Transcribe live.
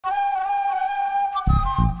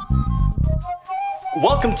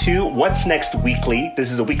Welcome to What's Next Weekly.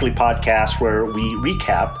 This is a weekly podcast where we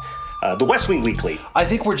recap the West Wing Weekly. I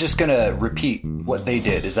think we're just going to repeat what they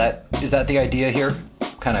did. Is that the idea here?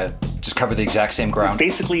 Kind of just cover the exact same ground?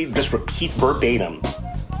 Basically, just repeat verbatim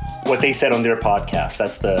what they said on their podcast.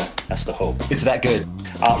 That's the hope. It's that good.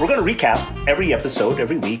 We're going to recap every episode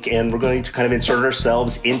every week, and we're going to kind of insert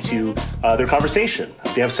ourselves into their conversation.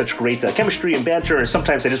 They have such great chemistry and banter, and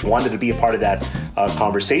sometimes I just wanted to be a part of that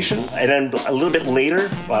conversation. And then a little bit later,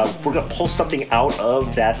 we're going to pull something out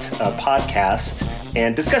of that podcast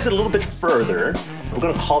and discuss it a little bit further. We're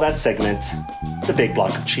going to call that segment The Big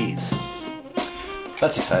Block of Cheese.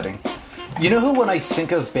 That's exciting. You know who, when I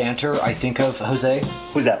think of banter, I think of, Jose?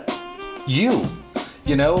 Who's that? You.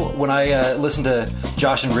 You know, when I listen to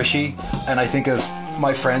Josh and Rishi, and I think of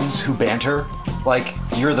my friends who banter, like,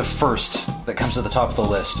 you're the first that comes to the top of the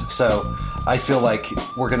list. So I feel like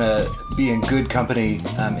we're going to be in good company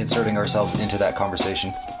inserting ourselves into that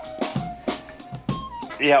conversation.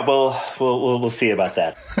 Yeah, we'll see about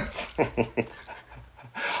that.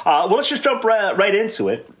 Well, let's just jump right into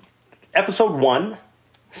it. Episode 1,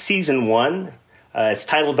 Season 1. It's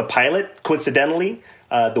titled The Pilot, coincidentally.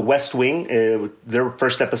 The West Wing, their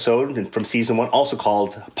first episode from Season 1, also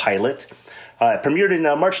called Pilot. Premiered in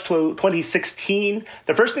March 2016.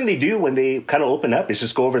 The first thing they do when they kind of open up is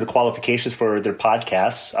just go over the qualifications for their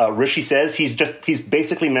podcast. Rishi says he's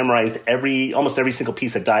basically memorized almost every single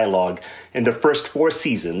piece of dialogue in the first 4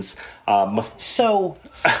 seasons. So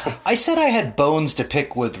I said I had bones to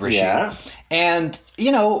pick with Rishi. Yeah. And,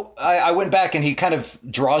 you know, I went back and he kind of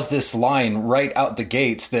draws this line right out the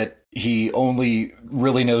gates that he only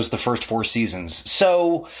really knows the first 4 seasons.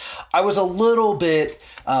 So I was a little bit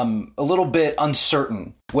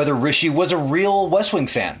uncertain whether Rishi was a real West Wing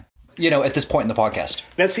fan, you know, at this point in the podcast.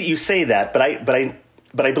 That's you say that, but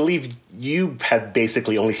I believe you have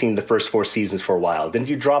basically only seen the first 4 seasons for a while. Didn't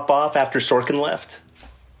you drop off after Sorkin left?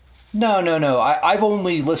 No. I've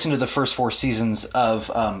only listened to the first 4 seasons of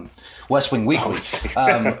West Wing Weekly.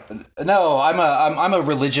 No, I'm a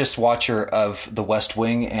religious watcher of the West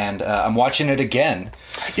Wing, and I'm watching it again.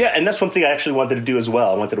 Yeah, and that's one thing I actually wanted to do as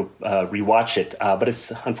well. I wanted to rewatch it, but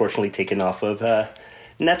it's unfortunately taken off of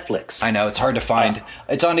Netflix. I know, it's hard to find.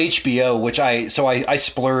 It's on HBO, which I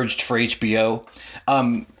splurged for HBO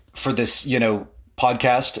for this, you know,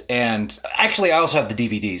 podcast. And actually, I also have the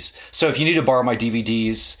DVDs. So if you need to borrow my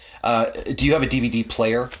DVDs, do you have a DVD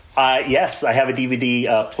player? Yes, I have a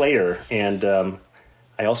DVD player, and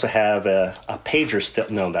I also have a pager still.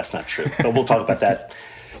 No, that's not true. But we'll talk about that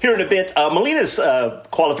here in a bit. Molina's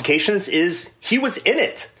qualifications is he was in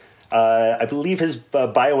it. I believe his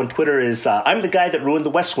bio on Twitter is, I'm the guy that ruined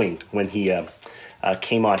the West Wing when he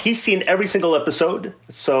came on. He's seen every single episode,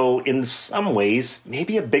 so in some ways,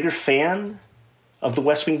 maybe a bigger fan of the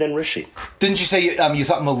West Wing than Rishi. Didn't you say you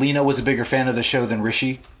thought Molina was a bigger fan of the show than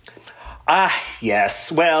Rishi?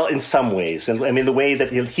 Yes. Well, in some ways. And I mean, the way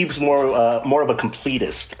that he was more of a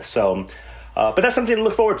completist. So, but that's something to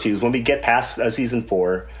look forward to when we get past season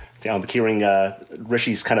 4, hearing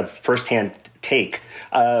Rishi's kind of firsthand take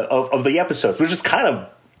of the episodes, which is kind of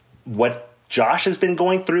what Josh has been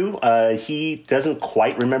going through. He doesn't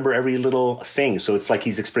quite remember every little thing. So it's like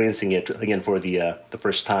he's experiencing it again for the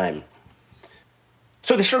first time.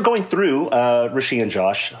 So they start going through, Rishi and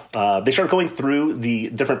Josh, they start going through the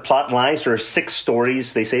different plot lines. There are 6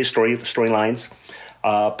 stories, they say, storylines.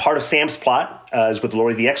 Part of Sam's plot is with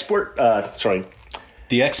Lori the Expert.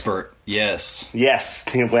 The Expert, yes. Yes,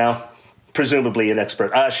 well, presumably an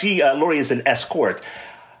expert. Lori is an escort.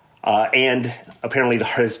 And apparently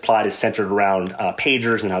his plot is centered around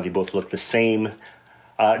pagers and how they both look the same.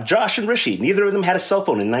 Josh and Rishi, neither of them had a cell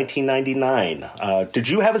phone in 1999. Did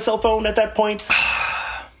you have a cell phone at that point?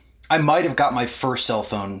 I might have got my first cell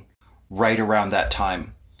phone right around that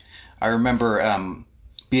time. I remember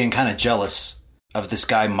being kind of jealous of this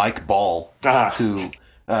guy, Mike Ball, who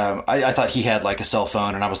I thought he had like a cell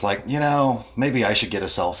phone, and I was like, you know, maybe I should get a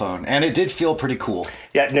cell phone. And it did feel pretty cool.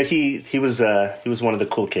 Yeah, no, he was one of the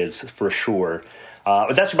cool kids for sure.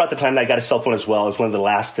 But that's about the time that I got a cell phone as well. I was one of the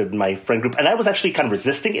last of my friend group, and I was actually kind of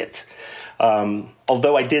resisting it.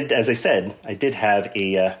 Although I did, as I said, I did have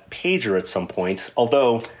a pager at some point.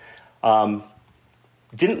 Although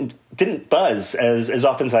didn't buzz as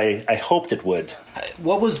often as I hoped it would.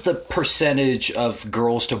 What was the percentage of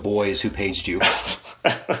girls to boys who paged you?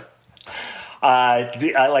 Like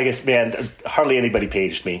I said, man, hardly anybody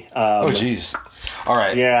paged me. Oh, geez. All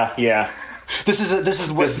right. Yeah. This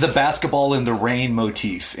is the basketball in the rain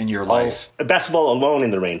motif in your life. Basketball alone in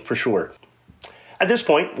the rain, for sure. At this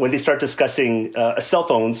point, when they start discussing cell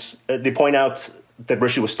phones, they point out that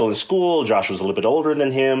Rishi was still in school. Josh was a little bit older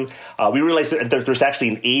than him. We realized that there's actually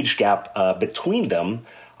an age gap between them,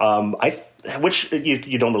 which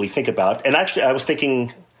you don't really think about. And actually, I was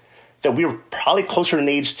thinking that we were probably closer in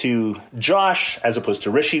age to Josh as opposed to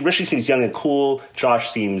Rishi. Rishi seems young and cool. Josh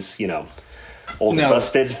seems, old and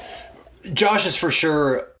busted. Josh is for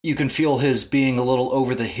sure, you can feel his being a little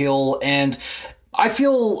over the hill, and I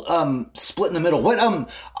feel split in the middle.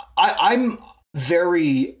 I'm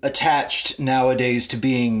very attached nowadays to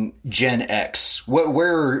being Gen X.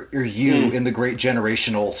 Where are you in the great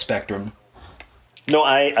generational spectrum? No,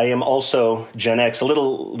 I am also Gen X, a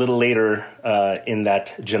little later in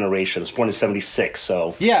that generation. I was born in 76,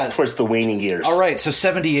 so yeah, towards the waning years. All right, so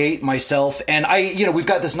 78 myself, and we've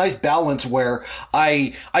got this nice balance where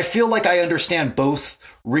I feel like I understand both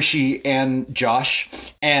Rishi and Josh,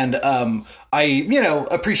 and I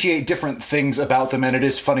appreciate different things about them, and it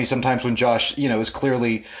is funny sometimes when Josh is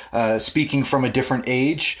clearly speaking from a different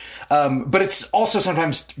age, but it's also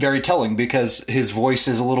sometimes very telling because his voice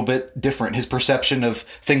is a little bit different. His perception of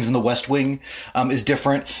things in the West Wing is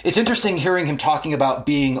different. It's interesting hearing him talking about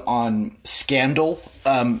being on Scandal.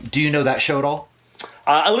 Do you know that show at all?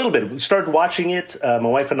 A little bit. We started watching it, my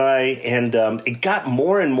wife and I, and it got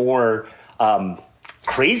more and more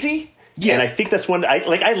crazy. Yeah. And I think that's when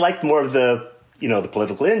I liked more of the the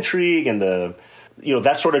political intrigue and the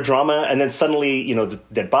that sort of drama, and then suddenly the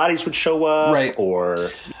dead bodies would show up, right?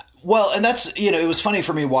 Or and that's it was funny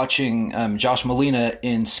for me watching Josh Malina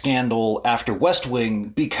in Scandal after West Wing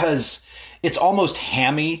because it's almost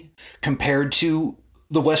hammy compared to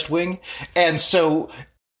the West Wing, and so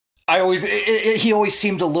he always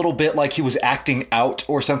seemed a little bit like he was acting out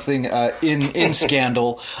or something in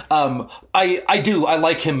Scandal. I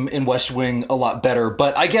like him in West Wing a lot better,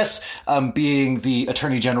 but I guess being the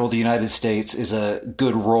Attorney General of the United States is a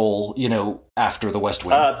good role, after the West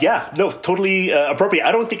Wing. Totally appropriate.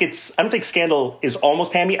 I don't think Scandal is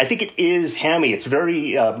almost hammy. I think it is hammy. It's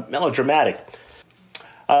very melodramatic.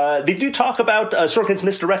 They do talk about Sorkin's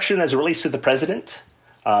misdirection as it relates to the president.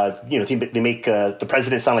 They make the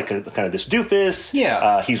president sound like kind of this doofus.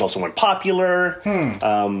 Yeah. He's also unpopular.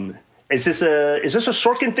 Is this a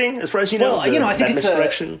Sorkin thing, as far as you know? Well, I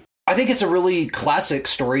think it's a really classic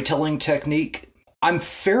storytelling technique. I'm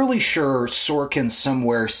fairly sure Sorkin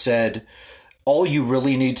somewhere said, all you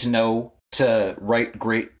really need to know to write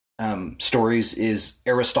great stories is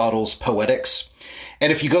Aristotle's Poetics.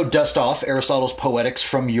 And if you go dust off Aristotle's Poetics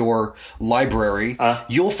from your library,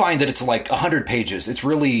 you'll find that it's like 100 pages. It's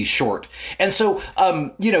really short. And so,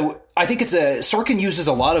 I think Sorkin uses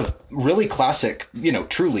a lot of really classic,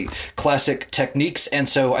 truly classic techniques. And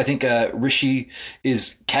so I think Rishi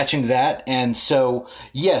is catching that. And so,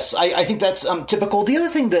 yes, I think that's typical. The other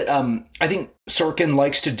thing that I think Sorkin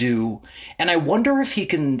likes to do, and I wonder if he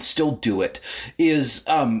can still do it, is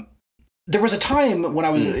there was a time when I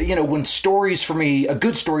was, when stories for me, a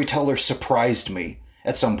good storyteller surprised me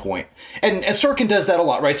at some point. And Sorkin does that a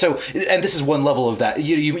lot, right? So, and this is one level of that.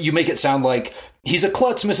 You make it sound like he's a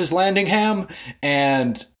klutz, Mrs. Landingham,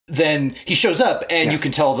 and then he shows up and you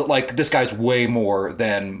can tell that like this guy's way more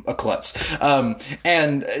than a klutz.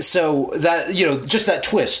 And so that, just that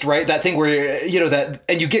twist, right? That thing where, that,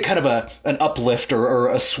 and you get kind of an uplift or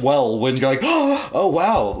a swell when you're like, oh,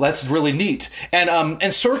 wow, that's really neat. And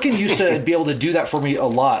Sorkin used to be able to do that for me a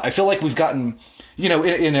lot. I feel like we've gotten,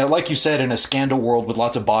 in a, like you said, in a Scandal world with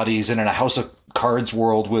lots of bodies and in a House of Cards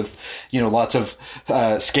world with, lots of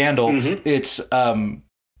scandal, it's,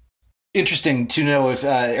 interesting to know if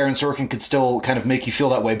Aaron Sorkin could still kind of make you feel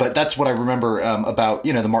that way, but that's what I remember about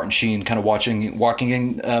the Martin Sheen kind of walking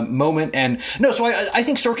in moment. And no, so I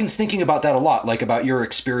think Sorkin's thinking about that a lot, like about your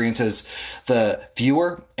experience as the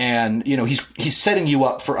viewer, and he's setting you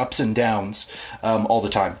up for ups and downs all the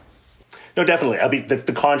time. No, definitely. I mean,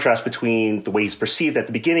 the contrast between the way he's perceived at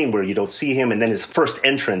the beginning, where you don't see him, and then his first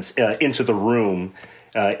entrance into the room.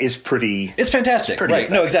 Is pretty... It's fantastic, right?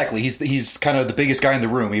 Effective. No, exactly. He's kind of the biggest guy in the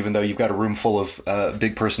room, even though you've got a room full of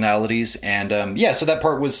big personalities. And so that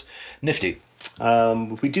part was nifty.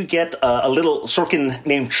 We do get a little Sorkin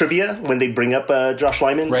name trivia when they bring up Josh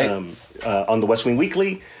Lyman on the West Wing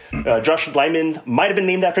Weekly. Josh Lyman might have been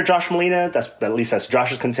named after Josh Malina. At least that's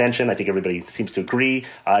Josh's contention. I think everybody seems to agree.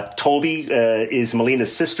 Toby is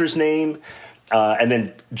Malina's sister's name. And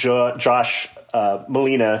then Josh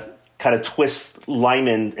Malina kind of twists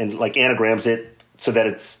Lyman and like anagrams it so that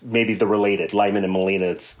it's maybe the related Lyman and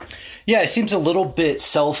Malina. It seems a little bit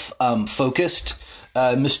self-focused,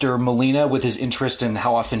 Mr. Malina, with his interest in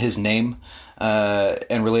how often his name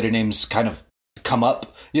and related names kind of come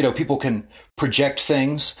up people can project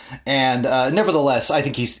things. And nevertheless, I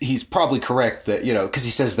think he's probably correct that, because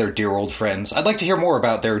he says they're dear old friends. I'd like to hear more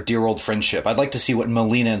about their dear old friendship. I'd like to see what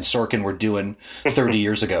Melina and Sorkin were doing 30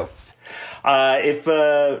 years ago. If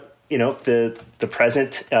the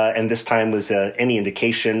present and this time was any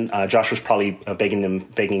indication, Josh was probably begging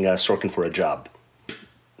Sorkin for a job.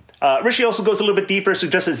 Rishi also goes a little bit deeper,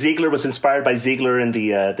 suggests that Ziegler was inspired by Ziegler in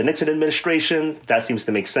the Nixon administration. That seems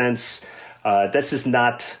to make sense. This is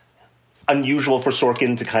not unusual for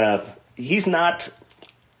Sorkin to kind of... He's not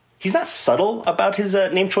subtle about his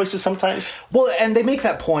name choices sometimes. Well, and they make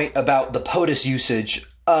that point about the POTUS usage.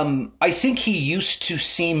 I think he used to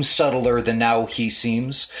seem subtler than now he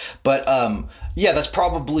seems. But, yeah, that's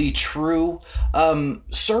probably true.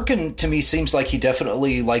 Sorkin, to me, seems like he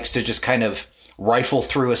definitely likes to just kind of rifle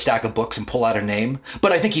through a stack of books and pull out a name.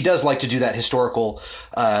 But I think he does like to do that historical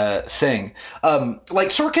thing.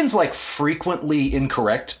 Sorkin's, frequently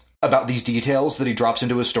incorrect about these details that he drops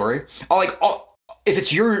into his story. If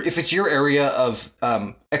it's your area of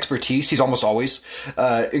expertise, he's almost always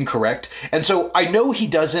incorrect. And so I know he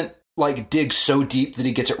doesn't dig so deep that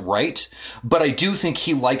he gets it right, but I do think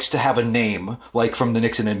he likes to have a name from the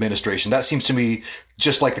Nixon administration. That seems to me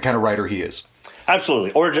just like the kind of writer he is.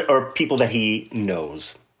 Absolutely, or people that he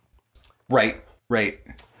knows. Right.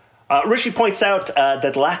 Rishi points out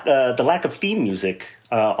that the lack of theme music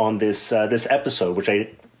on this episode, which I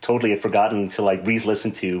totally had forgotten to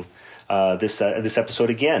re-listen to this episode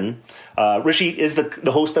again. Rishi is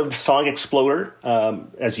the host of the song Exploder.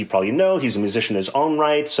 As you probably know, he's a musician in his own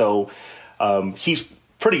right, so he's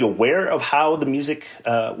pretty aware of how the music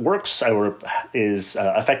works or is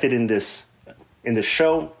affected in this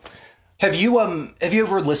show. Have you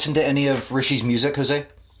ever listened to any of Rishi's music, Jose?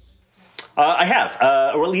 I have,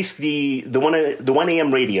 or at least the 1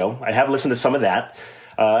 a.m. radio. I have listened to some of that,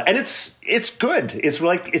 and it's good. It's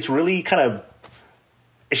really kind of,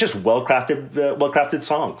 it's just well crafted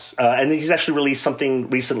songs. And he's actually released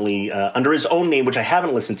something recently under his own name, which I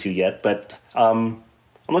haven't listened to yet, but I'm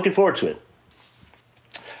looking forward to it.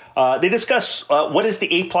 They discuss what is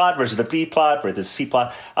the A plot versus the B plot versus the C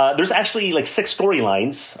plot. There's actually 6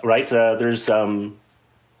 storylines, right? There's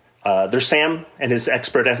Sam and his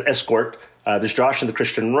expert escort. There's Josh and the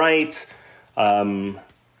Christian right.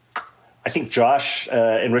 I think Josh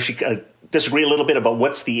and Rishi disagree a little bit about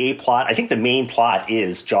what's the A plot. I think the main plot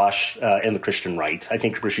is Josh and the Christian right. I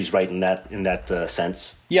think Rishi's right in that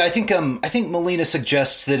sense. Yeah, I think Melina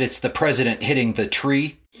suggests that it's the president hitting the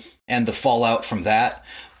tree and the fallout from that.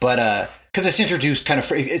 But because it's introduced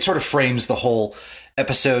it sort of frames the whole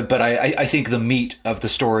episode. But I think the meat of the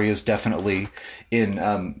story is definitely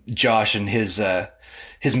in Josh and his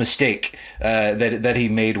mistake that he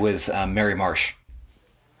made with Mary Marsh.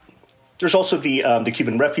 There's also the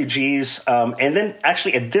Cuban refugees. And then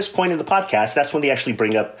actually at this point in the podcast, that's when they actually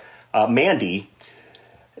bring up Mandy.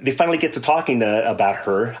 They finally get to talking about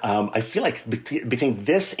her. I feel like between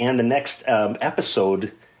this and the next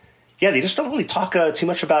episode, yeah, they just don't really talk too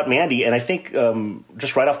much about Mandy. And I think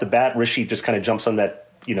just right off the bat, Rishi just kind of jumps on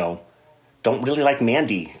that, don't really like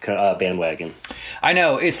Mandy bandwagon. I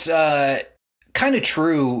know. It's kind of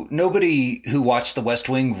true. Nobody who watched The West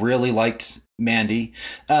Wing really liked Mandy.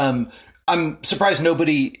 I'm surprised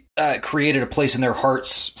nobody created a place in their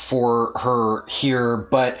hearts for her here,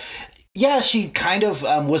 but yeah, she kind of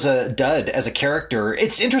was a dud as a character.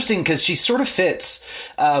 It's interesting because she sort of fits.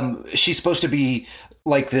 She's supposed to be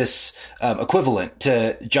like this equivalent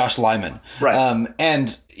to Josh Lyman. Right.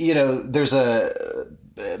 And, there's a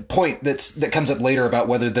point that comes up later about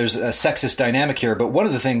whether there's a sexist dynamic here. But one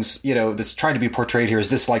of the things, that's trying to be portrayed here is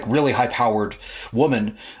this really high powered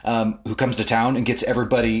woman who comes to town and gets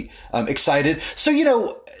everybody excited.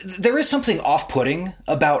 So, there is something off putting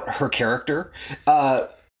about her character.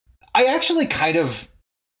 I actually kind of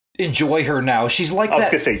enjoy her now. She's like that. I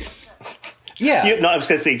was going to say. Yeah. I was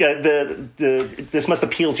going to say, this must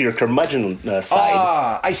appeal to your curmudgeon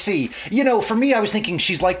side. I see. For me, I was thinking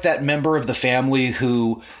she's like that member of the family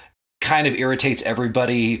who kind of irritates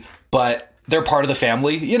everybody, but they're part of the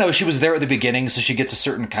family. She was there at the beginning, so she gets a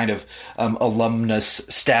certain kind of alumnus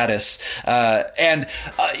status. I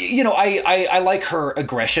like her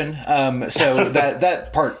aggression. So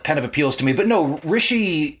that part kind of appeals to me. But no,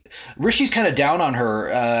 Rishi's kind of down on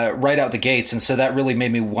her right out the gates, and so that really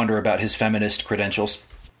made me wonder about his feminist credentials.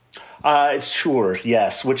 Sure,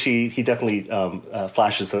 yes, which he definitely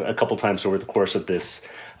flashes a couple times over the course of this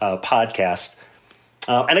podcast.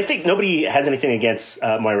 And I think nobody has anything against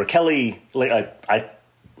Moira Kelly. I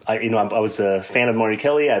was a fan of Moira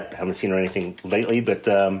Kelly. I haven't seen her anything lately, but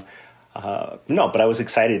no, but I was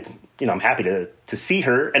excited. I'm happy to see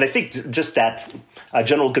her, and I think just that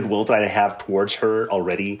general goodwill that I have towards her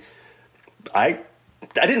already, I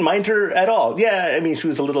didn't mind her at all. Yeah, I mean, she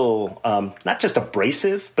was a little not just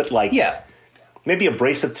abrasive, but maybe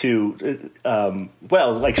abrasive to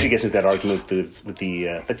like she gets into that argument with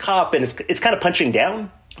the cop, and it's kind of punching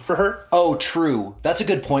down for her. Oh, true. That's a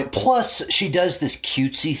good point. Plus, she does this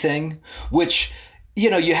cutesy thing, which,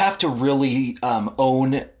 you have to really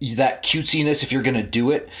own that cutesiness if you're going to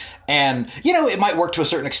do it. And, it might work to a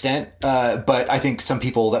certain extent, but I think some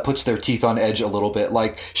people, that puts their teeth on edge a little bit.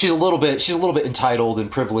 Like, she's a little bit entitled and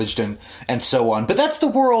privileged and so on. But that's the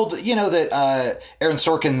world, that Aaron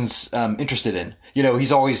Sorkin's interested in.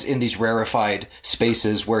 He's always in these rarefied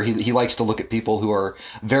spaces where he likes to look at people who are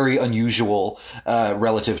very unusual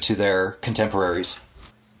relative to their contemporaries.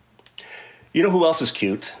 You know who else is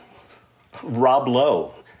cute? Rob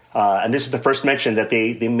Lowe. And this is the first mention that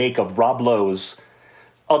they make of Rob Lowe's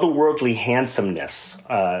otherworldly handsomeness.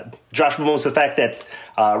 Josh bemoans the fact that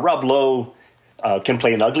Rob Lowe can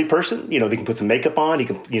play an ugly person. They can put some makeup on. He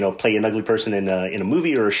can, play an ugly person in a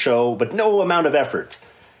movie or a show, but no amount of effort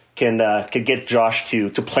can get Josh to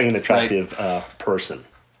play an attractive person.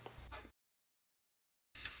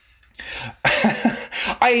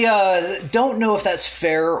 I don't know if that's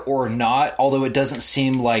fair or not, although it doesn't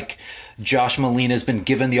seem like Josh Malina has been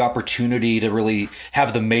given the opportunity to really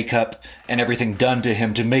have the makeup and everything done to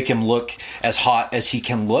him to make him look as hot as he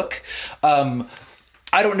can look.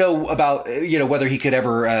 I don't know about, whether he could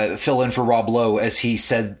ever fill in for Rob Lowe, as he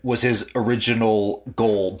said was his original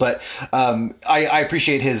goal. But I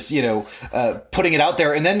appreciate his, putting it out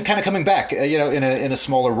there and then kind of coming back, in a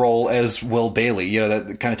smaller role as Will Bailey.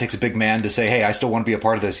 That kind of takes a big man to say, hey, I still want to be a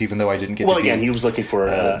part of this, even though I didn't get to be. Well, again, he was looking for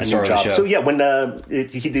a new job. So, yeah, when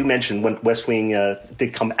he do mention when West Wing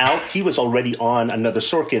did come out, he was already on another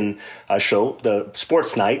Sorkin show, the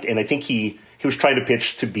Sports Night, and I think he was trying to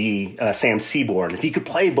pitch to be Sam Seaborn. He could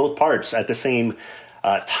play both parts at the same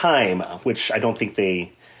time, which I don't think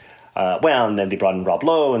they... and then they brought in Rob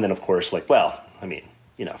Lowe, and then, of course, if we're going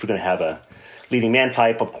to have a leading man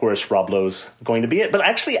type, of course, Rob Lowe's going to be it. But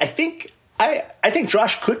actually, I think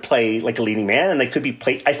Josh could play like a leading man, and I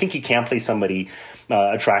think he can play somebody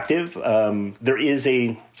attractive. There is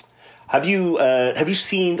a... Have you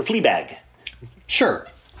seen Fleabag? Sure.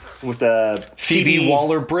 With Phoebe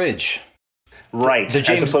Waller-Bridge. Right,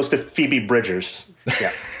 as opposed to Phoebe Bridgers.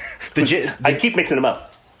 Yeah, I keep mixing them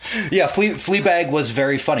up. Yeah, Fleabag was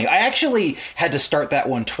very funny. I actually had to start that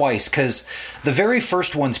one twice because the very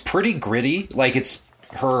first one's pretty gritty, like it's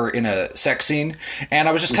her in a sex scene, and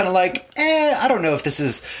I was just kind of like, I don't know if this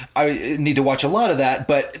is... I need to watch a lot of that,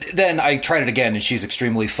 but then I tried it again, and she's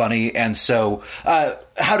extremely funny, and so...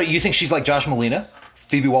 how do you think she's like Josh Malina?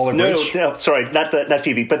 Phoebe Waller-Bridge? No, sorry, not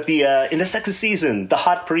Phoebe, but the in the second season, the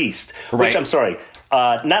hot priest, which I'm sorry,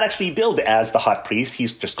 not actually billed as the hot priest.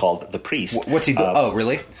 He's just called the priest. What's he? Oh,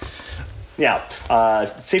 really? Yeah,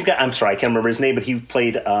 same guy. I'm sorry, I can't remember his name, but he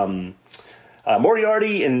played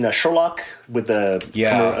Moriarty in Sherlock with the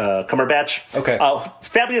Cumberbatch. Okay,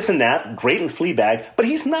 fabulous in that, great in Fleabag, but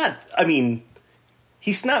he's not. I mean,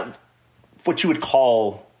 he's not what you would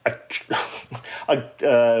call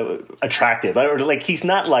attractive, or like he's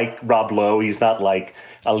not like Rob Lowe, he's not like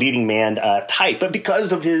a leading man type, but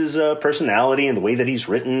because of his personality and the way that he's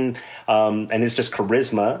written and his just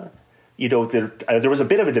charisma, there was a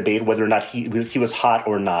bit of a debate whether or not he was hot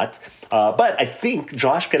or not, but I think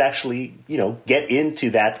Josh could actually get into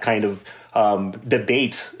that kind of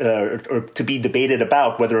debate or to be debated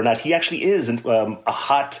about whether or not he actually is a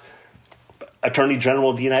hot Attorney General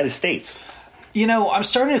of the United States. I'm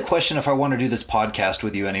starting to question if I want to do this podcast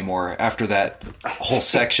with you anymore after that whole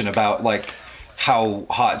section about like how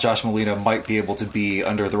hot Josh Malina might be able to be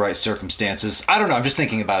under the right circumstances. I don't know. I'm just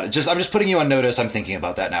thinking about it. I'm just putting you on notice. I'm thinking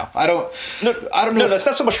about that now. I don't know. No, it's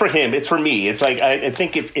not so much for him. It's for me. It's like I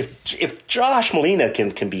think if Josh Malina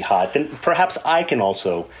can be hot, then perhaps I can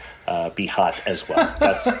also be hot as well.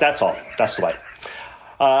 That's all. That's why.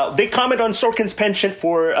 They comment on Sorkin's penchant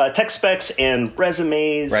for tech specs and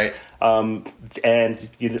resumes. Right. And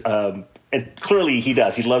clearly he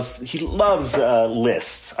does. He loves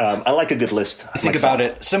lists. I like a good list. Think about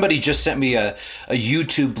it. Somebody just sent me a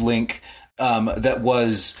YouTube link that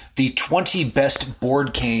was the 20 best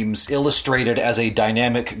board games illustrated as a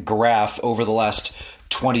dynamic graph over the last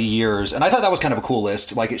 20 years. And I thought that was kind of a cool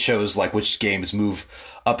list. Like it shows like which games move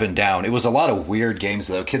up and down. It was a lot of weird games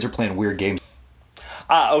though. Kids are playing weird games.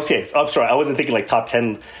 Okay. I'm sorry. I wasn't thinking like top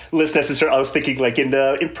 10 list necessarily. I was thinking like in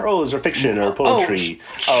prose or fiction or poetry.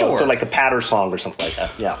 Sure. So like a patter song or something like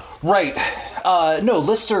that. Yeah. Right. No,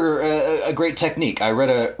 lists are a great technique. I read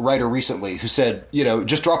a writer recently who said,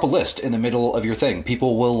 just drop a list in the middle of your thing.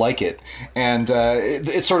 People will like it. And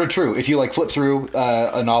it's sort of true. If you like flip through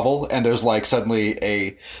a novel and there's like suddenly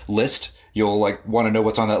a list, you'll like want to know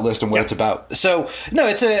what's on that list and what it's about. So no,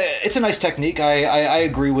 it's a nice technique. I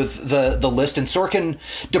agree with the list, and Sorkin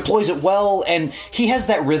deploys it well, and he has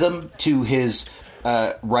that rhythm to his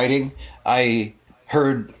writing. I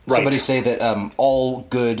heard somebody say that all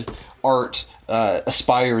good art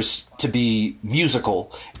aspires to be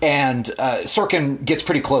musical, and Sorkin gets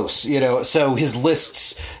pretty close, so his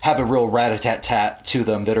lists have a real rat-a-tat-tat to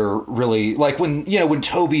them that are really like when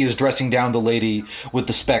Toby is dressing down the lady with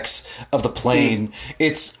the specks of the plane,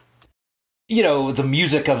 it's the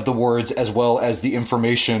music of the words as well as the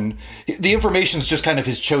information. The information is just kind of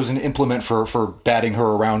his chosen implement for batting her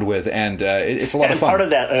around with, and it's a lot of fun. And part of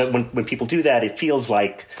that, when people do that, it feels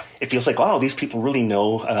like, oh, these people really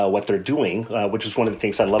know what they're doing, which is one of the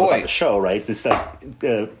things I love about the show, right? It's that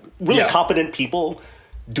really competent people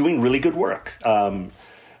doing really good work.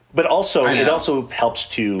 But also, it also helps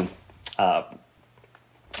to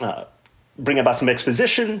bring about some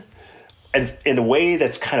exposition, and in a way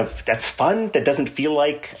that's fun, that doesn't feel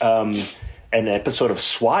like an episode of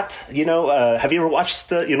SWAT. Have you ever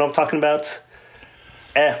watched what I'm talking about?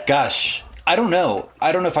 Gosh, I don't know.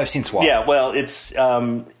 I don't know if I've seen SWAT. Yeah, well, it's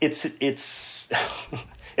it's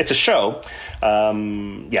a show.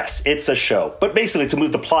 Yes, it's a show. But basically, to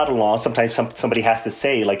move the plot along, sometimes somebody has to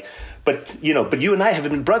say like, but you and I have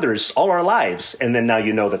been brothers all our lives, and then now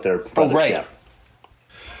you know that they're brothers. Oh, right. Yeah.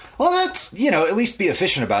 Well, that's, at least be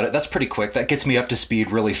efficient about it. That's pretty quick. That gets me up to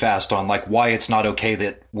speed really fast on, like, why it's not okay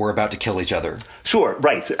that we're about to kill each other. Sure,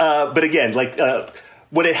 right. But again, like,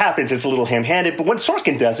 when it happens, it's a little ham-handed. But when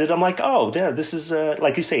Sorkin does it, I'm like, oh, yeah, this is,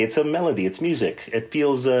 like you say, it's a melody. It's music. It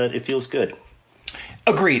feels good.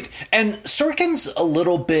 Agreed. And Sorkin's a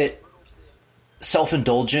little bit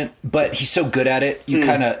self-indulgent, but he's so good at it.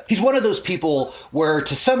 He's one of those people where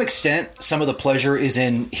to some extent some of the pleasure is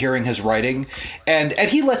in hearing his writing, and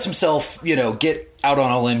he lets himself get out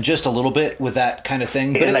on a limb just a little bit with that kind of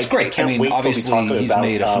thing, but it's great. I mean, obviously he's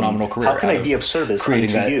made a phenomenal career how can I be of service creating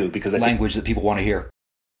to that you, because language that people want to hear.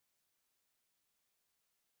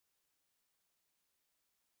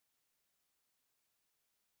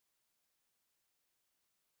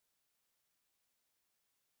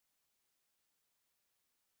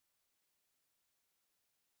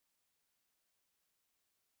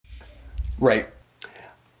 Right.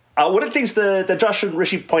 One of the things that Josh and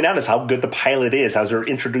Rishi point out is how good the pilot is, as they're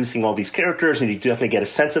introducing all these characters, and you definitely get a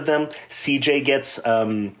sense of them. CJ gets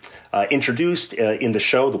introduced in the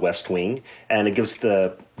show, The West Wing, and it gives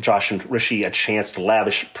Josh and Rishi a chance to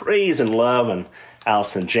lavish praise and love on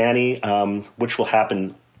Allison Janney, which will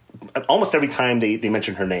happen almost every time they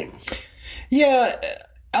mention her name. Yeah,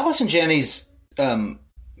 Allison Janney's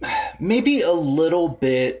maybe a little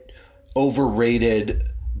bit overrated.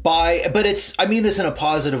 But I mean this in a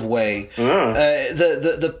positive way.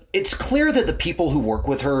 It's clear that the people who work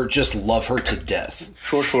with her just love her to death.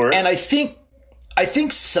 Sure. And I think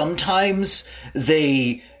sometimes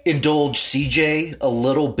they indulge CJ a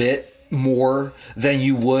little bit more than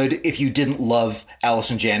you would if you didn't love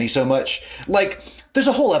Allison Janney so much. Like, there's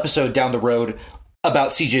a whole episode down the road about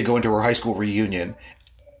CJ going to her high school reunion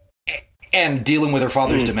and dealing with her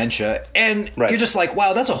father's dementia. And you're just like,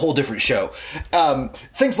 wow, that's a whole different show.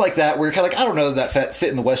 Things like that, where you're kind of like, I don't know that fit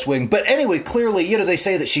in the West Wing. But anyway, clearly, they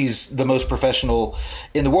say that she's the most professional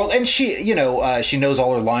in the world. And she, she knows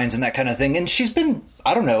all her lines and that kind of thing. And she's been,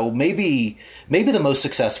 I don't know, maybe the most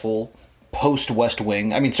successful post-West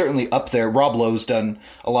Wing. I mean, certainly up there. Rob Lowe's done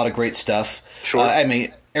a lot of great stuff. Sure. I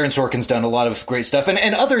mean, Aaron Sorkin's done a lot of great stuff.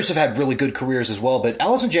 And others have had really good careers as well. But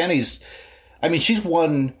Allison Janney's, I mean, she's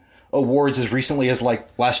won awards as recently as like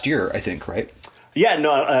last year, I think, right? Yeah,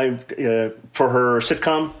 no, for her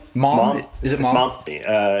sitcom, Mom? Is it Mom?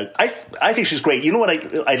 I think she's great. You know what?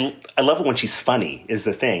 I love it when she's funny. Is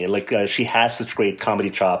the thing. Like she has such great comedy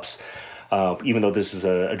chops, even though this is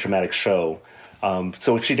a dramatic show.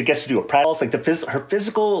 So if she gets to do a practice, like her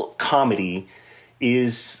physical comedy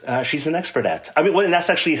is she's an expert at. I mean, and that's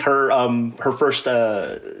actually her first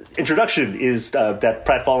introduction is that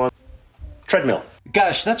pratfall on treadmill.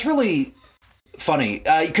 Gosh, that's really funny,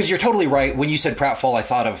 because you're totally right. When you said pratfall, I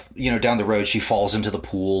thought of, down the road, she falls into the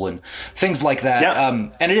pool and things like that. Yeah.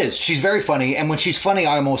 And it is. She's very funny. And when she's funny,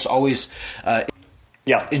 I almost always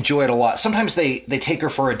enjoy it a lot. Sometimes they take her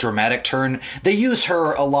for a dramatic turn. They use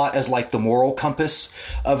her a lot as like the moral compass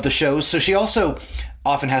of the shows. So she also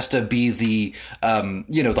often has to be the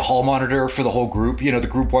the hall monitor for the whole group. The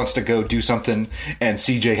group wants to go do something and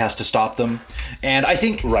CJ has to stop them. And I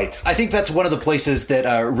think that's one of the places that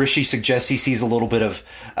Rishi suggests he sees a little bit of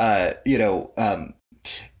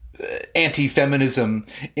anti-feminism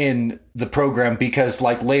in the program, because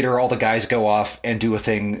like later all the guys go off and do a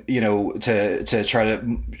thing to try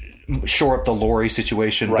to shore up the Lori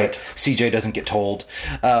situation, right. But CJ doesn't get told.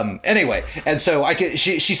 Anyway, and so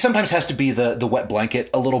she sometimes has to be the wet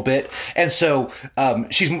blanket a little bit, and so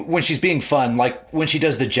when she's being fun, like when she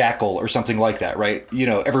does the jackal or something like that, right?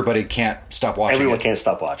 Everybody can't stop watching. Everyone can't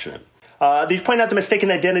stop watching it. They point out the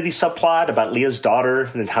mistaken identity subplot about Leah's daughter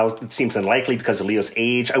and how it seems unlikely because of Leo's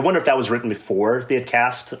age. I wonder if that was written before they had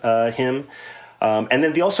cast him. And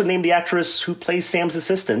then they also named the actress who plays Sam's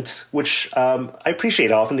assistant, which I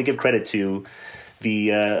appreciate how often they give credit to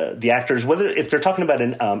the actors, whether if they're talking about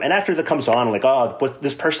an actor that comes on like,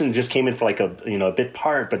 this person just came in for like a bit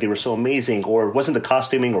part, but they were so amazing, or wasn't the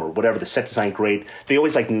costuming or whatever, the set design great. They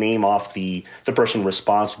always like name off the person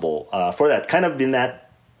responsible for that, kind of in that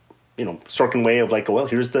Sorkin way of like, well,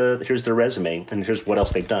 here's their resume and here's what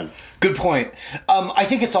else they've done. Good point. I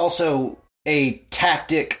think it's also a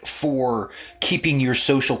tactic for keeping your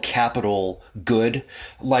social capital good.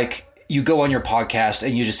 Like, you go on your podcast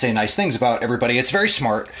and you just say nice things about everybody. It's very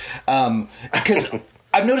smart. Because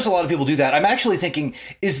I've noticed a lot of people do that. I'm actually thinking,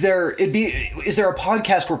 is there a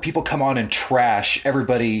podcast where people come on and trash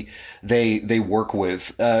everybody they work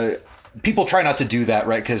with? People try not to do that,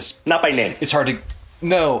 right? Because not by name. It's hard to.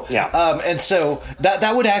 No. Yeah. And so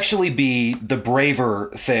that would actually be the braver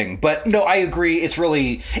thing. But no, I agree. It's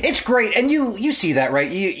great. And you see that,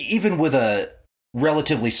 right? Even with a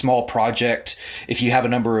relatively small project, if you have a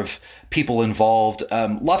number of people involved,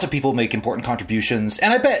 lots of people make important contributions.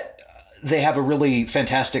 And I bet they have a really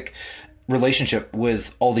fantastic relationship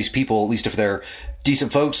with all these people, at least if they're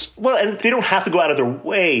decent folks. Well, and they don't have to go out of their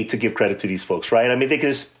way to give credit to these folks, right? I mean, they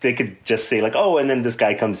could just say like, oh, and then this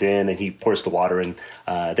guy comes in and he pours the water and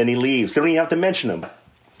then he leaves. They don't even have to mention him.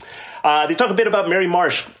 They talk a bit about Mary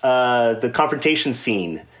Marsh, the confrontation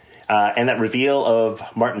scene, and that reveal of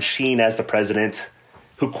Martin Sheen as the president,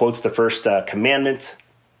 who quotes the first commandment.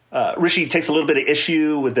 Rishi takes a little bit of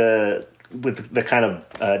issue with the kind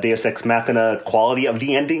of Deus Ex Machina quality of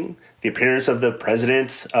the ending, the appearance of the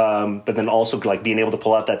president, but then also like being able to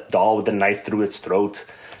pull out that doll with the knife through its throat,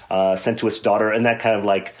 sent to its daughter, and that kind of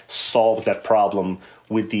like solves that problem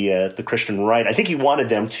with the Christian right. I think he wanted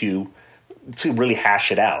them to really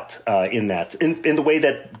hash it out in the way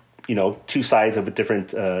that two sides of a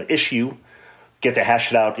different issue get to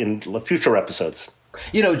hash it out in future episodes.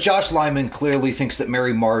 Josh Lyman clearly thinks that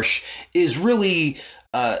Mary Marsh is really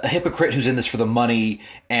a hypocrite who's in this for the money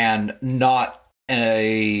and not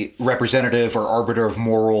a representative or arbiter of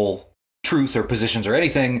moral truth or positions or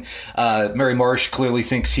anything. Mary Marsh clearly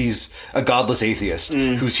thinks he's a godless atheist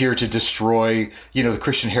who's here to destroy, the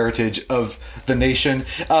Christian heritage of the nation.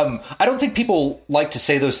 I don't think people like to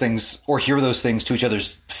say those things or hear those things to each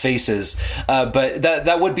other's faces. But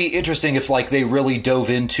that would be interesting if like they really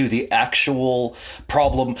dove into the actual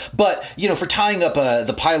problem. But, for tying up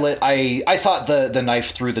the pilot, I thought the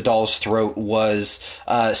knife through the doll's throat was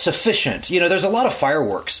sufficient. There's a lot of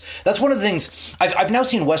fireworks. That's one of the things I've now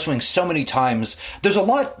seen West Wing so many times. There's a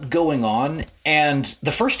lot going on, and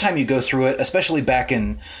the first time you go through it, especially back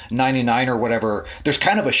in 99 or whatever, there's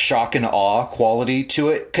kind of a shock and awe quality to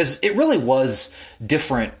it, because it really was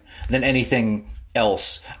different than anything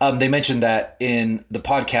else. They mentioned that in the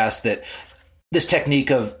podcast, that this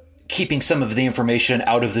technique of keeping some of the information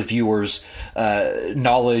out of the viewer's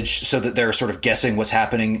knowledge so that they're sort of guessing what's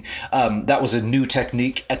happening, that was a new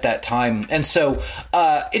technique at that time. And so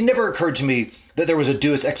it never occurred to me that there was a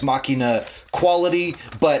Deus Ex Machina quality,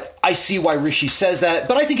 but I see why Rishi says that.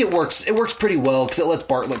 But I think it works. It works pretty well because it lets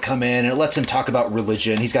Bartlett come in and it lets him talk about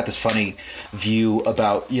religion. He's got this funny view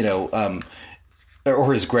about,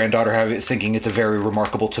 or his granddaughter thinking it's a very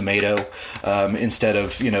remarkable tomato instead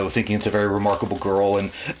of, thinking it's a very remarkable girl.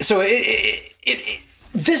 And so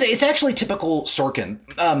it's actually typical Sorkin.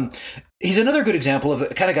 He's another good example of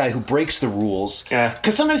the kind of guy who breaks the rules. Yeah.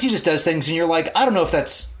 Because sometimes he just does things and you're like, I don't know if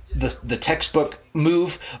that's the textbook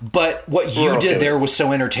move, but what you did there was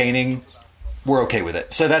so entertaining. We're okay with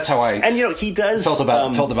it. So that's how I he does felt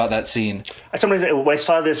about that scene. Sometimes when I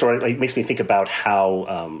saw this, or it makes me think about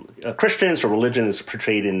how Christians or religion is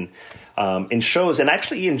portrayed in shows, and I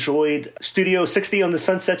actually enjoyed Studio 60 on the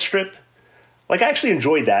Sunset Strip. Like I actually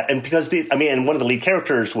enjoyed that, and because and one of the lead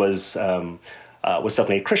characters was was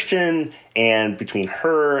definitely a Christian, and between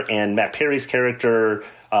her and Matt Perry's character,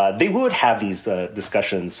 they would have these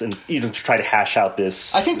discussions and to try to hash out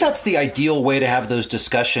this. I think that's the ideal way to have those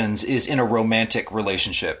discussions is in a romantic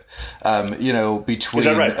relationship, between Is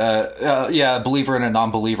that right? a believer and a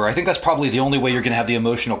non-believer. I think that's probably the only way you're going to have the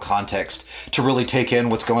emotional context to really take in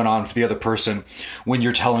what's going on for the other person when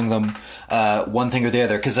you're telling them one thing or the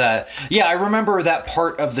other. Because, I remember that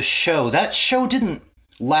part of the show. That show didn't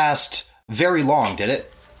last very long, did it?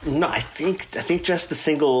 No, I think just the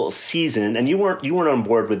single season, and you weren't on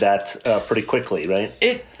board with that pretty quickly, right?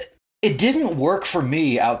 It didn't work for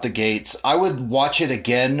me out the gates. I would watch it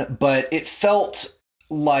again, but it felt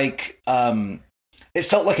like an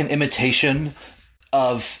imitation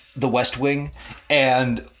of The West Wing,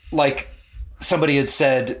 and like somebody had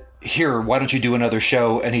said, "Here, why don't you do another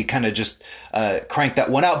show?" And he kind of just cranked that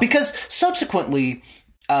one out because subsequently.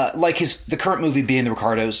 The current movie Being the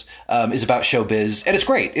Ricardos is about showbiz, and it's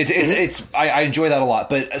great. I enjoy that a lot.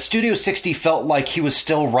 But Studio 60 felt like he was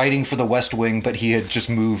still writing for The West Wing, but he had just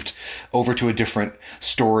moved over to a different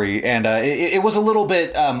story, and it was a little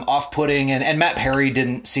bit off-putting. And Matt Perry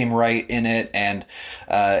didn't seem right in it, and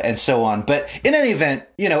so on. But in any event,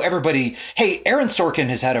 everybody. Hey, Aaron Sorkin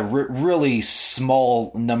has had a really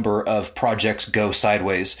small number of projects go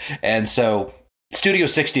sideways, and so. Studio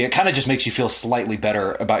 60, it kind of just makes you feel slightly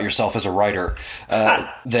better about yourself as a writer.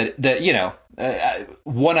 That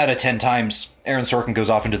 1 out of 10 times Aaron Sorkin goes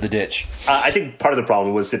off into the ditch. I think part of the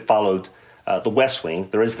problem was it followed The West Wing.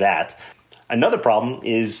 There is that. Another problem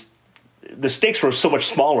is the stakes were so much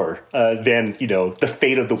smaller than the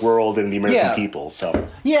fate of the world and the American people. So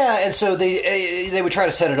and so they would try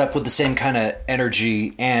to set it up with the same kind of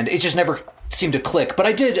energy, and it just never seemed to click. But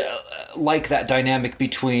I did like that dynamic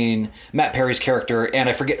between Matt Perry's character and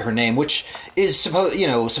I forget her name, which is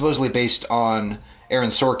supposedly based on Aaron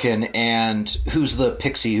Sorkin, and who's the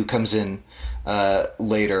pixie who comes in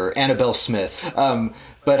later, Annabelle Smith.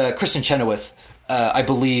 But Kristen Chenoweth, I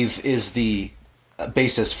believe, is the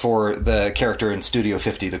basis for the character in Studio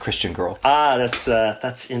 50, the Christian girl.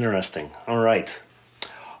 That's interesting. All right.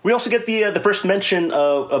 We also get the first mention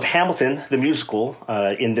of Hamilton, the musical,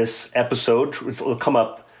 in this episode. It will come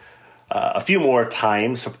up a few more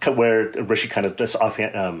times where she kind of just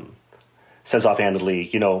says offhandedly,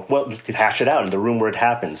 well, you could hash it out in the room where it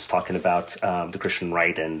happens, talking about the Christian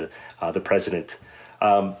right and the president.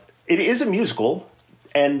 It is a musical,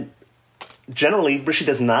 and generally Rishi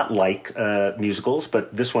does not like musicals,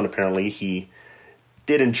 but this one apparently he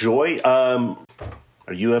did enjoy.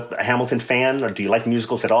 Are you a Hamilton fan, or do you like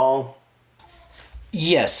musicals at all?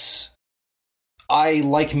 Yes, I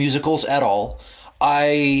like musicals at all.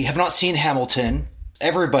 I have not seen Hamilton.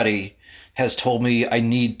 Everybody has told me I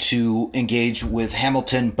need to engage with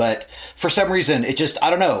Hamilton, but for some reason, I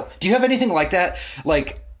don't know. Do you have anything like that?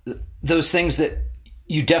 Like those things that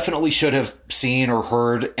you definitely should have seen or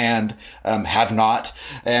heard and have not.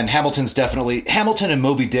 And Hamilton and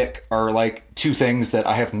Moby Dick are like two things that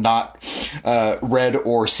I have not read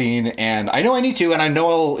or seen. And I know I need to, and I know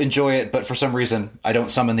I'll enjoy it, but for some reason, I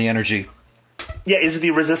don't summon the energy. Yeah, is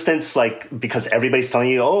the resistance like because everybody's telling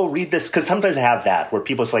you, oh, read this? Because sometimes I have that where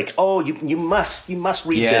people's like, oh, you must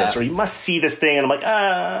read this, or you must see this thing, and I'm like,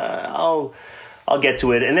 I'll get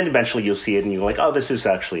to it, and then eventually you'll see it, and you're like, oh, this is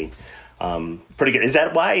actually pretty good. Is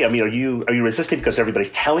that why? I mean, are you resisting because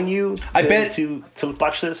everybody's telling you? I bet to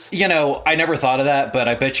watch this. I never thought of that, but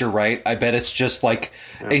I bet you're right. I bet it's just like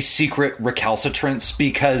a secret recalcitrance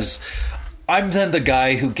because I'm then the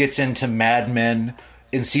guy who gets into Mad Men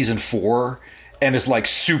in season 4. And is like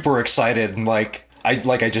super excited and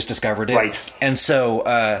I just discovered it. Right. And so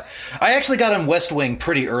I actually got on West Wing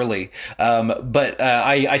pretty early, but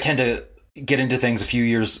I tend to get into things a few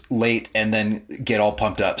years late and then get all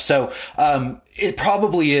pumped up. So it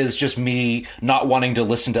probably is just me not wanting to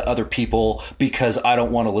listen to other people because I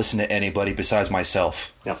don't want to listen to anybody besides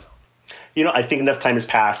myself. Yeah. I think enough time has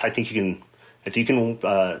passed. I think you can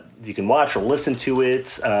watch or listen to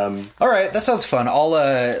it. All right, that sounds fun. I'll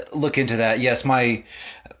look into that. Yes, my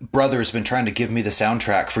brother's been trying to give me the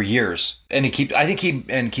soundtrack for years, and he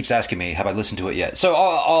keeps asking me, have I listened to it yet? So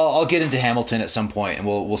I'll get into Hamilton at some point, and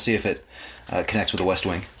we'll see if it connects with The West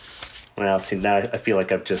Wing. Well, see, now I feel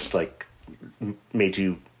like I've just made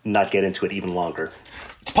you not get into it even longer.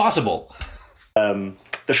 It's possible. The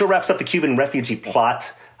show wraps up the Cuban refugee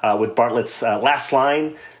plot with Bartlett's last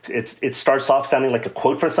line. It starts off sounding like a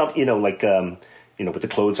quote from something, with the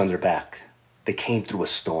clothes on their back. They came through a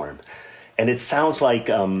storm. And it sounds like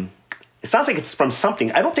It sounds like it's from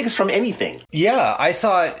something. I don't think it's from anything. Yeah, I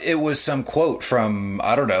thought it was some quote from,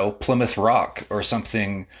 I don't know, Plymouth Rock or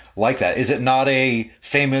something like that. Is it not a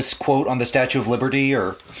famous quote on the Statue of Liberty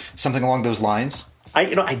or something along those lines?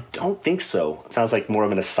 I don't think so. It sounds like more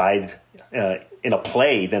of an aside in a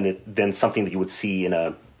play than something that you would see in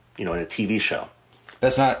a TV show.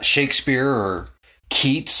 That's not Shakespeare or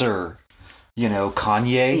Keats or,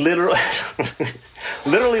 Kanye?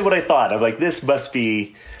 Literally what I thought. I'm like, this must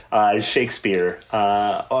be Shakespeare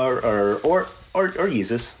or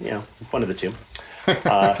Jesus, one of the two,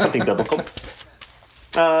 something biblical.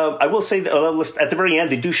 I will say that at the very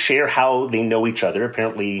end, they do share how they know each other.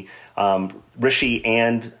 Apparently, Rishi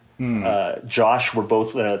and Josh were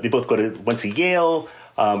both went to Yale.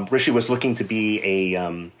 Rishi was looking to be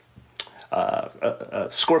a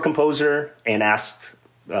score composer and asked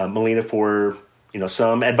Melina for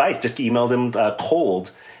some advice. Just emailed him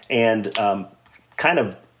cold, and kind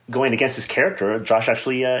of going against his character, Josh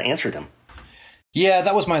actually answered him. Yeah,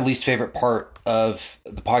 that was my least favorite part of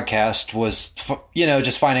the podcast was,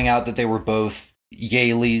 just finding out that they were both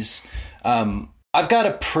Yaleys. I've got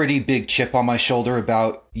a pretty big chip on my shoulder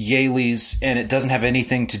about Yaleys, and it doesn't have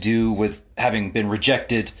anything to do with having been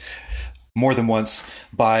rejected more than once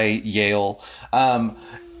by Yale.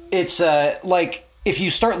 It's like, if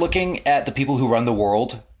you start looking at the people who run the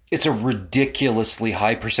world, it's a ridiculously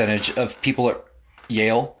high percentage of people at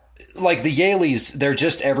Yale. Like the Yaleys, they're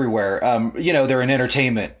just everywhere. They're in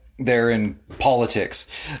entertainment, they're in politics,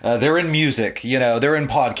 they're in music, they're in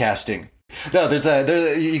podcasting. No,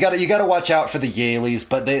 you got to watch out for the Yaleys,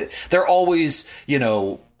 but they're always,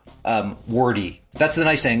 wordy. That's the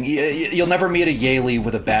nice thing. You'll never meet a Yaley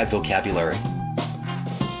with a bad vocabulary.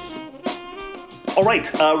 All right,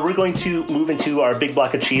 we're going to move into our big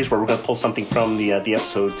block of cheese, where we're going to pull something from the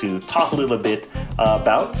episode to talk a little bit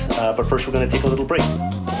about. But first, we're going to take a little break.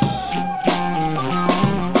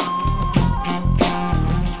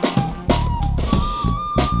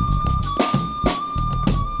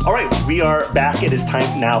 All right, we are back. It is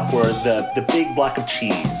time now for the big block of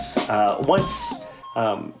cheese. Once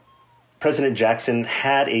President Jackson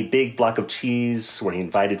had a big block of cheese where he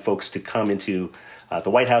invited folks to come into the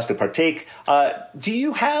White House to partake. Do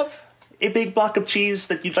you have a big block of cheese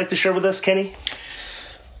that you'd like to share with us, Kenny?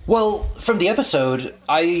 Well, from the episode,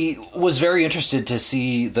 I was very interested to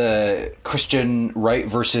see the Christian Wright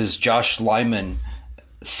versus Josh Lyman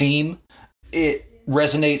theme. It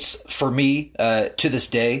resonates for me to this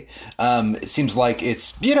day. It seems like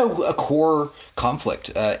it's a core conflict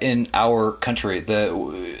in our country,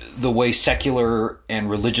 the way secular and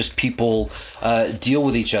religious people deal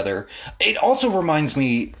with each other. It also reminds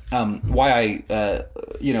me why I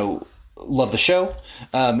love the show.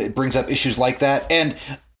 It brings up issues like that, and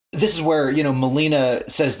this is where Melina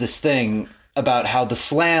says this thing about how the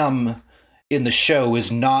slam in the show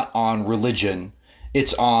is not on religion.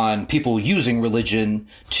 It's on people using religion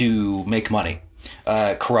to make money,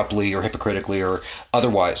 corruptly or hypocritically or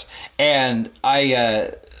otherwise. And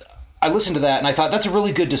I listened to that and I thought that's a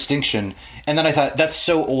really good distinction. And then I thought that's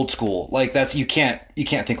so old school. Like you can't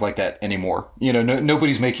think like that anymore.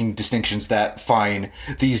 Nobody's making distinctions that fine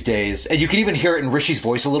these days. And you can even hear it in Rishi's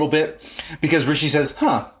voice a little bit, because Rishi says,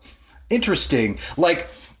 interesting. Like,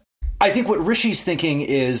 I think what Rishi's thinking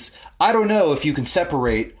is, I don't know if you can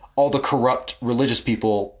separate all the corrupt religious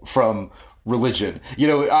people from religion.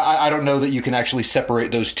 I don't know that you can actually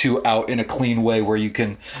separate those two out in a clean way where you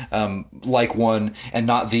can like one and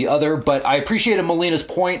not the other. But I appreciated Melina's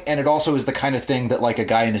point, and it also is the kind of thing that like a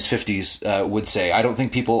guy in his 50s would say. I don't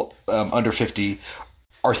think people under 50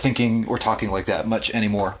 are thinking or talking like that much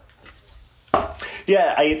anymore.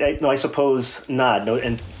 Yeah, I suppose not. No,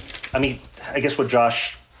 and I mean, I guess what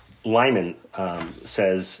Josh Lyman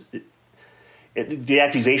says. The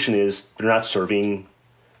accusation is they're not serving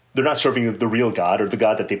the real God, or the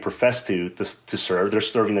God that they profess to serve. They're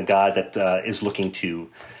serving the God that is looking to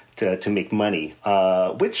make money.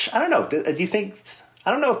 Which I don't know. Do you think?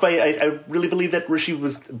 I don't know if I really believe that Rishi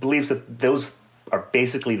believes that those are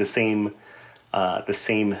basically the same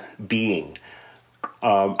being.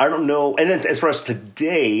 I don't know. And then as far as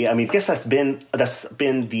today, I mean, I guess that's been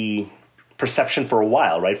the perception for a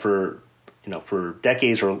while, right? For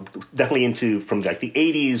decades, or definitely from like the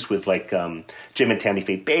 80s with like Jim and Tammy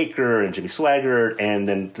Faye Baker and Jimmy Swaggart, and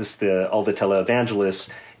then just all the televangelists.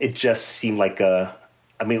 It just seemed like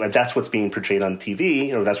like that's what's being portrayed on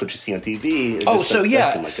TV, or that's what you see on TV. It does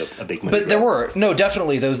seem like a big money but there were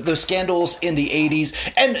definitely those scandals in the 80s,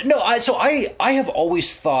 and I have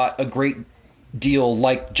always thought a great deal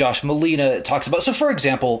like Josh Melina talks about. So for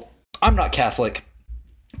example, I'm not Catholic,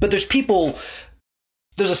 but there's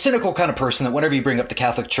there's a cynical kind of person that whenever you bring up the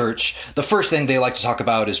Catholic Church, the first thing they like to talk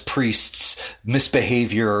about is priests'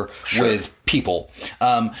 misbehavior with people,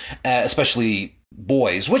 especially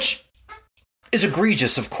boys, which is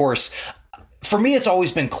egregious, of course. For me, it's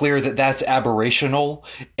always been clear that that's aberrational,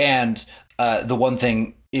 and the one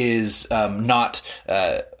thing is not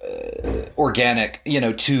organic,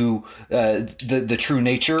 to the true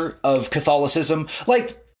nature of Catholicism.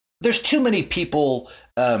 Like, there's too many people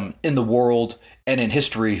in the world and in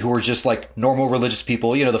history who are just like normal religious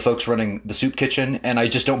people, the folks running the soup kitchen. And I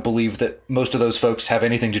just don't believe that most of those folks have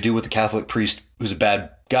anything to do with the Catholic priest who's a bad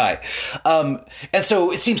guy. And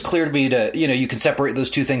so it seems clear to me you can separate those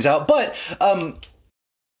two things out. But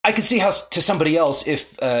I could see how to somebody else,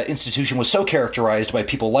 if institution was so characterized by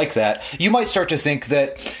people like that, you might start to think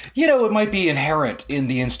that, it might be inherent in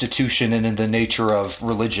the institution and in the nature of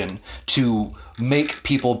religion to make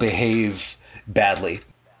people behave badly.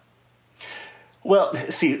 Well,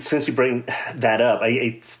 see, since you bring that up,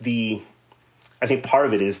 I think part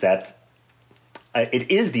of it is that it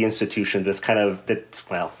is the institution that's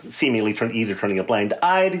seemingly either turning a blind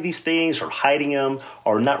eye to these things or hiding them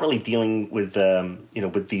or not really dealing with,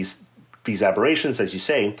 with these aberrations, as you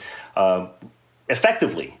say,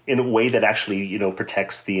 effectively in a way that actually,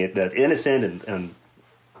 protects the innocent and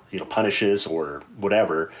punishes or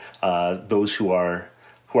whatever those who are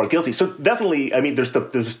guilty. So definitely, I mean, there's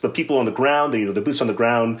the people on the ground, the boots on the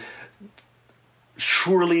ground.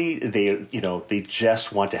 Surely they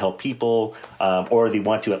just want to help people, or they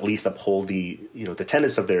want to at least uphold the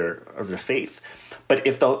tenets of their faith. But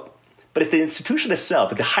if the institution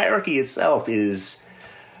itself, if the hierarchy itself is,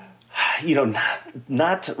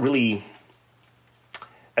 not really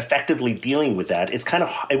effectively dealing with that,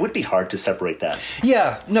 it would be hard to separate that.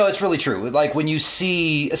 Yeah, no, it's really true. Like when you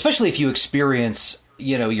see, especially if you experience,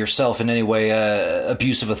 yourself in any way,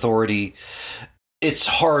 abuse of authority, it's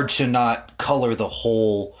hard to not color the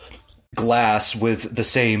whole glass with the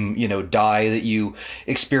same, dye that you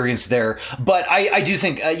experience there. But I do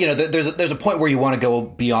think, there's a point where you want to go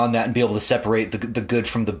beyond that and be able to separate the good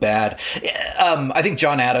from the bad. I think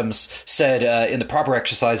John Adams said in The Proper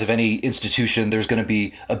Exercise of Any Institution, there's going to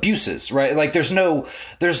be abuses, right? Like you're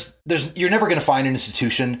never going to find an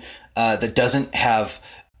institution that doesn't have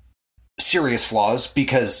serious flaws,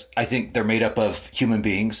 because I think they're made up of human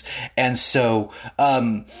beings. And so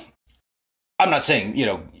I'm not saying,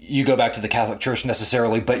 you go back to the Catholic Church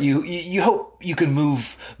necessarily, but you hope you can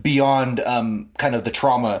move beyond kind of the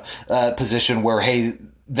trauma position where, hey,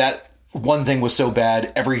 that one thing was so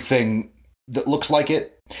bad, everything that looks like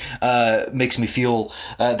it makes me feel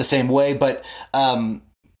the same way. But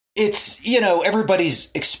it's,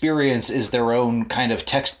 everybody's experience is their own kind of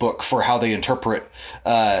textbook for how they interpret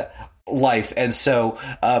life. And so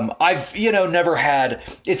I've never had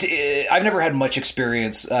much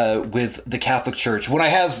experience with the Catholic Church. When I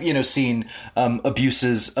have seen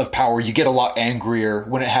abuses of power, you get a lot angrier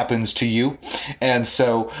when it happens to you. And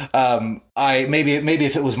so I maybe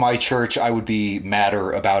if it was my church, I would be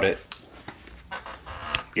madder about it.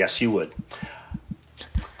 Yes, you would.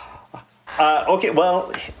 Okay,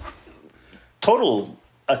 well,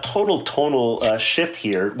 a total tonal shift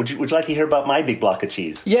here. Would you like to hear about my big block of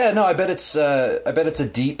cheese? Yeah, no, I bet it's a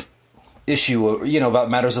deep issue, about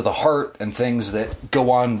matters of the heart and things that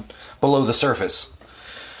go on below the surface.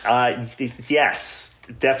 Yes,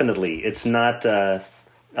 definitely. It's not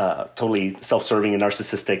totally self-serving and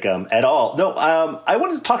narcissistic at all. No, I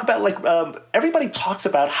wanted to talk about everybody talks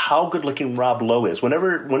about how good-looking Rob Lowe is.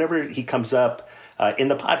 Whenever he comes up in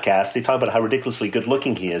the podcast, they talk about how ridiculously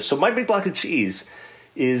good-looking he is. So my big block of cheese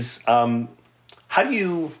is how do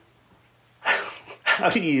you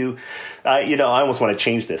I almost want to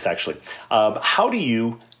change this actually. How do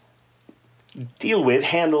you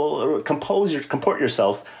handle or comport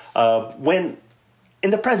yourself when in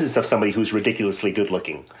the presence of somebody who's ridiculously good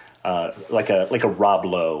looking, like a Rob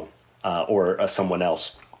Lowe or someone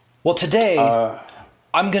else? Well, today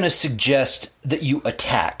I'm going to suggest that you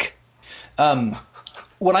attack.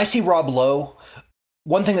 When I see Rob Lowe,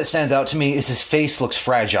 one thing that stands out to me is his face looks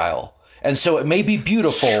fragile. And so it may be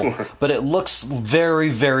beautiful, sure, but it looks very,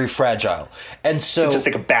 very fragile. And so just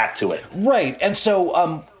like a bat to it. Right. And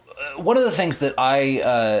so one of the things that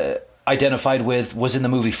I identified with was in the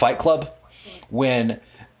movie Fight Club, when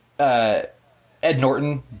Ed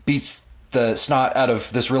Norton beats the snot out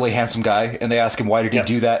of this really handsome guy, and they ask him, why did he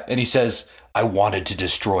do that? And he says, I wanted to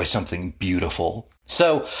destroy something beautiful.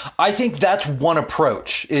 So I think that's one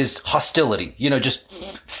approach, is hostility, just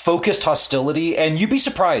focused hostility. And you'd be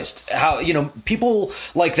surprised how, people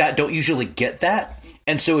like that don't usually get that.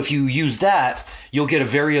 And so if you use that, you'll get a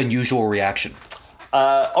very unusual reaction.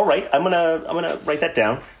 All right, I'm gonna write that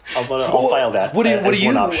down. I'll file that. What do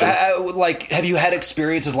you like? Have you had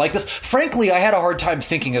experiences like this? Frankly, I had a hard time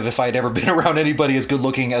thinking of if I'd ever been around anybody as good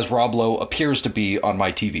looking as Rob Lowe appears to be on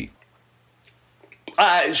my TV.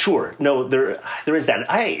 Sure. No, there is that.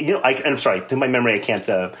 I'm sorry. To my memory, I can't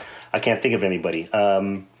think of anybody.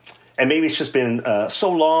 And maybe it's just been so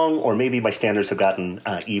long, or maybe my standards have gotten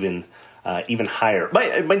even higher.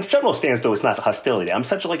 My general stance, though, is not hostility. I'm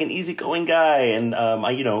such like an easygoing guy, and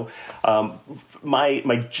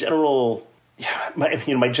my general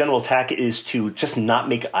tack is to just not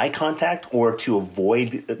make eye contact, or to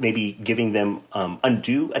avoid maybe giving them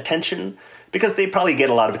undue attention, because they probably get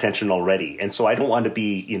a lot of attention already, and so I don't want to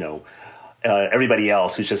be everybody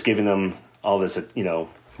else who's just giving them all this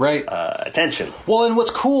right attention. Well, and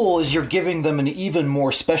what's cool is you're giving them an even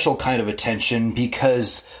more special kind of attention,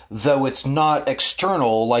 because though it's not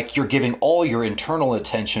external, like you're giving all your internal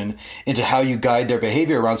attention into how you guide their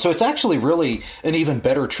behavior around. So it's actually really an even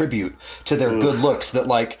better tribute to their good looks, that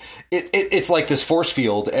like it's like this force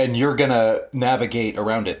field and you're gonna navigate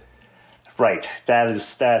around it. Right.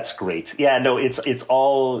 That's great. Yeah. No. It's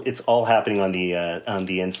all happening on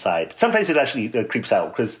the inside. Sometimes it actually creeps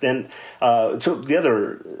out, because then. So the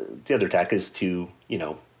other tack is to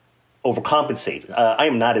overcompensate. I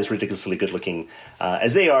am not as ridiculously good looking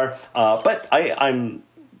as they are, but I'm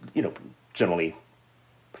generally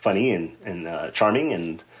funny and charming,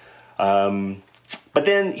 and but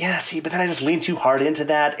then but then I just lean too hard into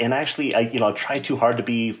that, and actually I try too hard to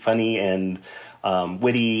be funny and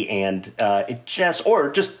witty, and try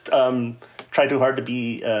too hard to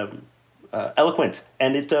be eloquent,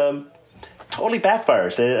 and it totally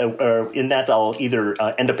backfires. In that I'll either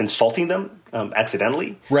end up insulting them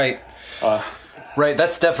accidentally. Right. Right.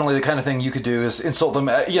 That's definitely the kind of thing you could do, is insult them.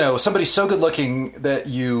 Somebody's so good looking that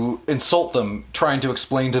you insult them, trying to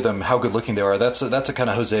explain to them how good looking they are. That's a kind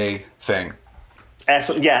of Jose thing.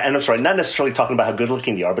 Excellent. Yeah, and I'm sorry, not necessarily talking about how good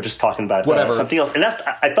looking they are, but just talking about something else. And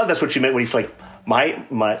I thought that's what you meant when he's like,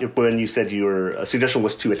 when you said your suggestion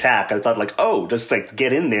was to attack, I thought like, just like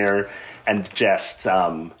get in there and just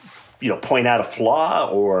point out a flaw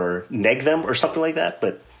or neg them or something like that.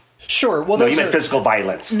 But sure. Well, no, you meant physical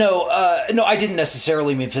violence. No, I didn't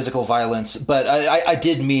necessarily mean physical violence, but I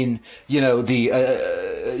did mean get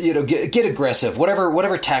aggressive.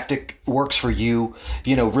 Whatever tactic works for you.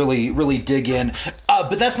 Really dig in.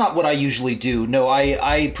 But that's not what I usually do. No,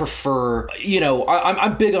 I prefer.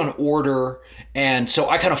 I'm big on order. And so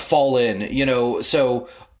I kind of fall in, so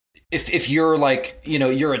if you're like,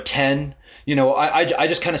 you're a 10, I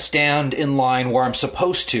just kind of stand in line where I'm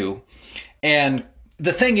supposed to. And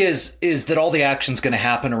the thing is that all the action's going to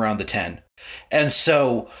happen around the 10. And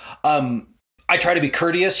so, I try to be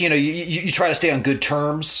courteous, you try to stay on good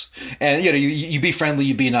terms, and, you be friendly,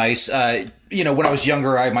 you be nice. When I was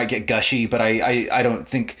younger, I might get gushy, but I don't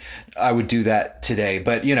think I would do that today.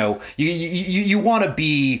 But, you want to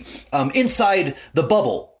be inside the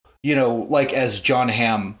bubble, like as John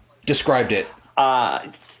Hamm described it.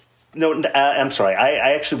 No, I'm sorry.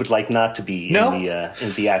 I actually would like not to be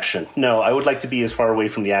in the action. No, I would like to be as far away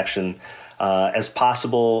from the action as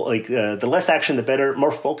possible. Like the less action, the better.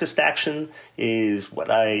 More focused action is what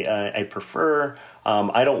I prefer.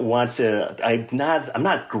 I don't want to. I'm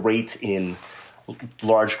not great in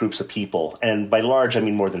large groups of people, and by large I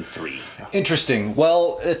mean more than 3. Interesting.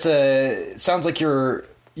 Well, it sounds like you're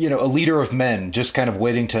a leader of men, just kind of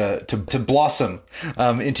waiting to blossom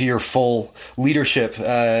into your full leadership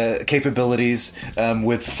capabilities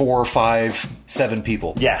with 4, 5, 7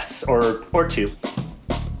 people. Yes, or 2.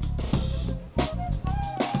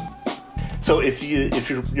 So if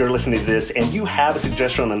you're listening to this and you have a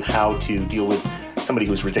suggestion on how to deal with somebody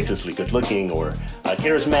who's ridiculously good looking or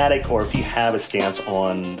charismatic, or if you have a stance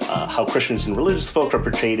on how Christians and religious folk are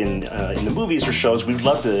portrayed in the movies or shows, we'd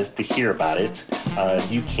love to hear about it.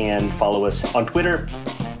 You can follow us on Twitter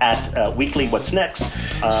at Weekly What's Next.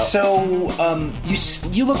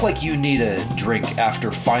 You look like you need a drink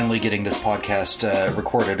after finally getting this podcast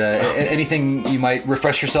recorded. Anything you might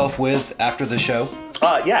refresh yourself with after the show?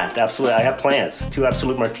 Yeah, absolutely. I have plans. 2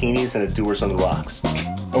 Absolute Martinis and a Doers on the Rocks.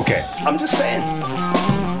 Okay. I'm just saying.